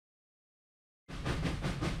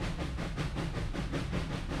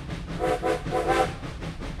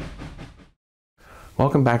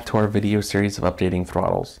Welcome back to our video series of updating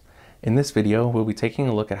throttles. In this video, we'll be taking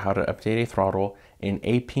a look at how to update a throttle in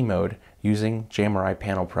AP mode using JMRI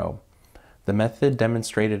PanelPro. The method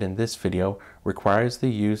demonstrated in this video requires the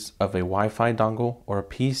use of a Wi-Fi dongle or a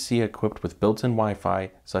PC equipped with built-in Wi-Fi,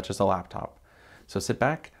 such as a laptop. So sit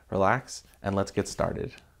back, relax, and let's get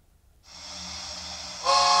started.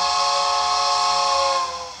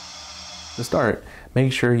 To start,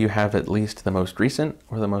 make sure you have at least the most recent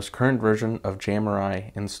or the most current version of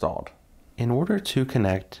JMRI installed. In order to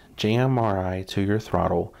connect JMRI to your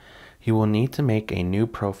throttle, you will need to make a new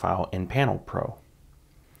profile in PanelPro.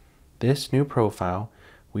 This new profile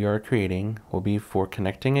we are creating will be for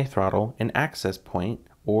connecting a throttle in access point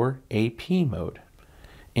or AP mode.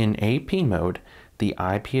 In AP mode, the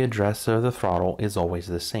IP address of the throttle is always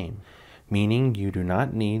the same, meaning you do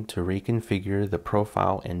not need to reconfigure the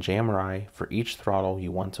profile in JMRI for each throttle you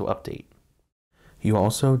want to update. You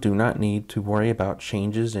also do not need to worry about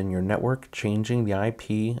changes in your network changing the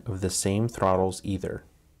IP of the same throttles either.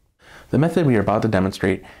 The method we are about to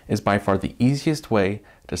demonstrate is by far the easiest way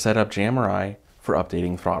to set up JMRI for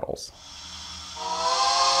updating throttles.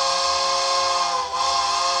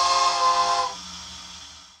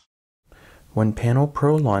 When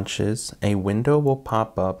PanelPro launches, a window will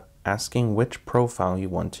pop up asking which profile you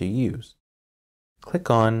want to use.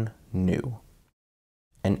 Click on New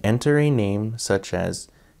and enter a name such as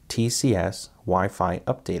TCS Wi-Fi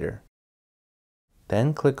Updater.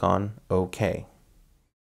 Then click on OK.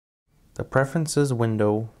 The Preferences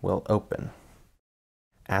window will open.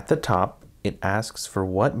 At the top, it asks for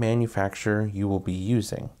what manufacturer you will be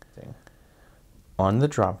using. On the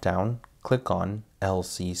drop-down, click on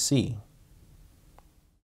LCC.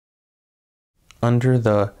 Under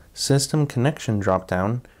the System Connection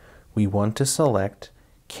drop-down, we want to select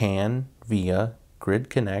CAN via Grid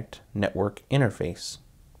Connect Network Interface.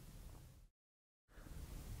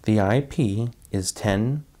 The IP is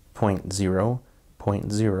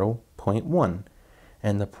 10.0.0.1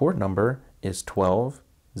 and the port number is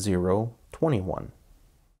 12021.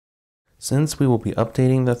 Since we will be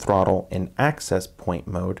updating the throttle in access point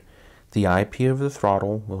mode, the IP of the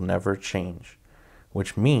throttle will never change,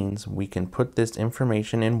 which means we can put this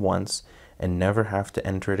information in once and never have to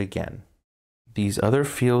enter it again. These other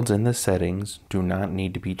fields in the settings do not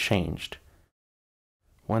need to be changed.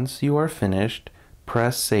 Once you are finished,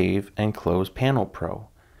 press Save and close PanelPro.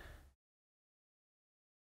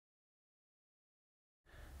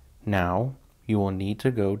 Now, you will need to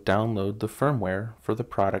go download the firmware for the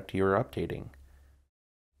product you are updating.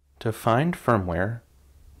 To find firmware,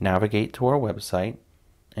 navigate to our website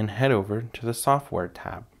and head over to the Software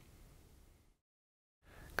tab.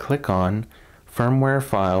 Click on Firmware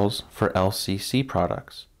Files for LCC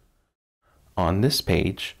Products. On this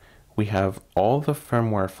page, we have all the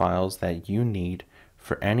firmware files that you need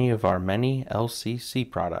for any of our many LCC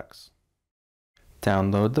products.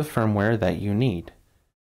 Download the firmware that you need.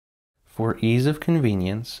 For ease of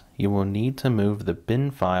convenience, you will need to move the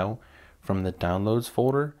bin file from the Downloads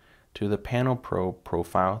folder to the PanelPro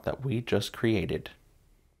profile that we just created.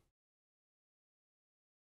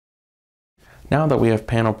 Now that we have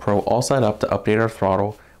PanelPro all set up to update our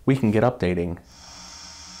throttle, we can get updating.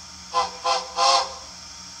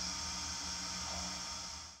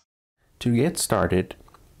 To get started,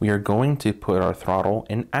 we are going to put our throttle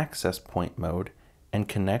in access point mode and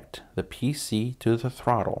connect the PC to the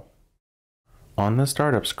throttle. On the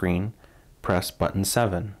startup screen, press button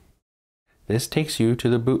 7. This takes you to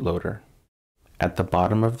the bootloader. At the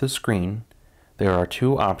bottom of the screen, there are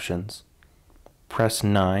two options. Press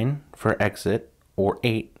 9 for exit or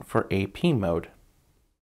 8 for AP mode.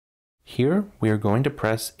 Here we are going to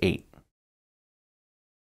press 8.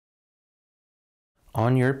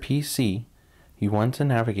 On your PC, you want to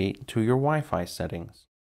navigate to your Wi-Fi settings.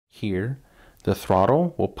 Here, the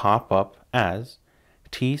throttle will pop up as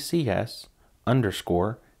TCS_THR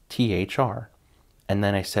and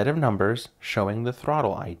then a set of numbers showing the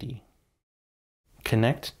throttle ID.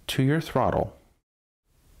 Connect to your throttle.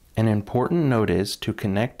 An important note is to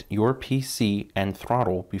connect your PC and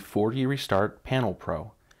throttle before you restart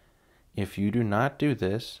PanelPro. If you do not do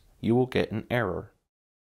this, you will get an error.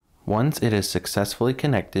 Once it is successfully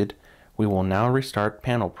connected, we will now restart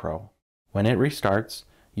PanelPro. When it restarts,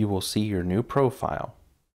 you will see your new profile.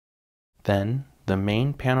 Then, the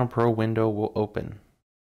main PanelPro window will open.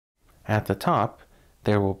 At the top,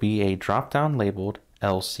 there will be a drop-down labeled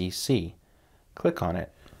LCC. Click on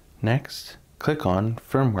it. Next, click on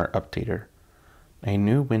Firmware Updater. A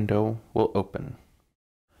new window will open.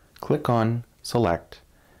 Click on Select.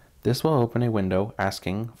 This will open a window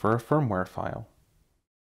asking for a firmware file.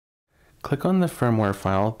 Click on the firmware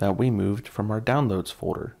file that we moved from our Downloads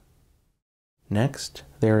folder. Next,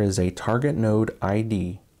 there is a target node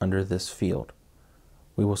ID under this field.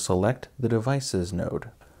 We will select the Devices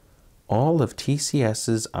node. All of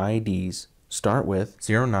TCS's IDs start with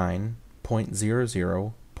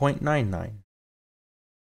 09.00.99.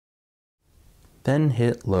 Then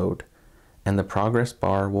hit Load, and the progress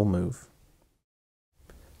bar will move.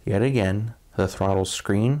 Yet again, the throttle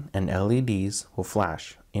screen and LEDs will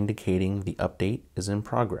flash, indicating the update is in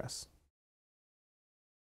progress.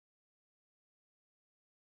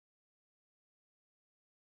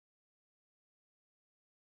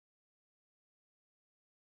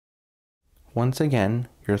 Once again,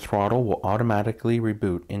 your throttle will automatically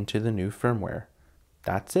reboot into the new firmware.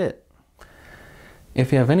 That's it.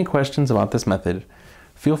 If you have any questions about this method,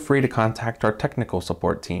 feel free to contact our technical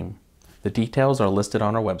support team. The details are listed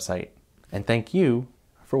on our website. And thank you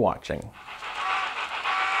for watching.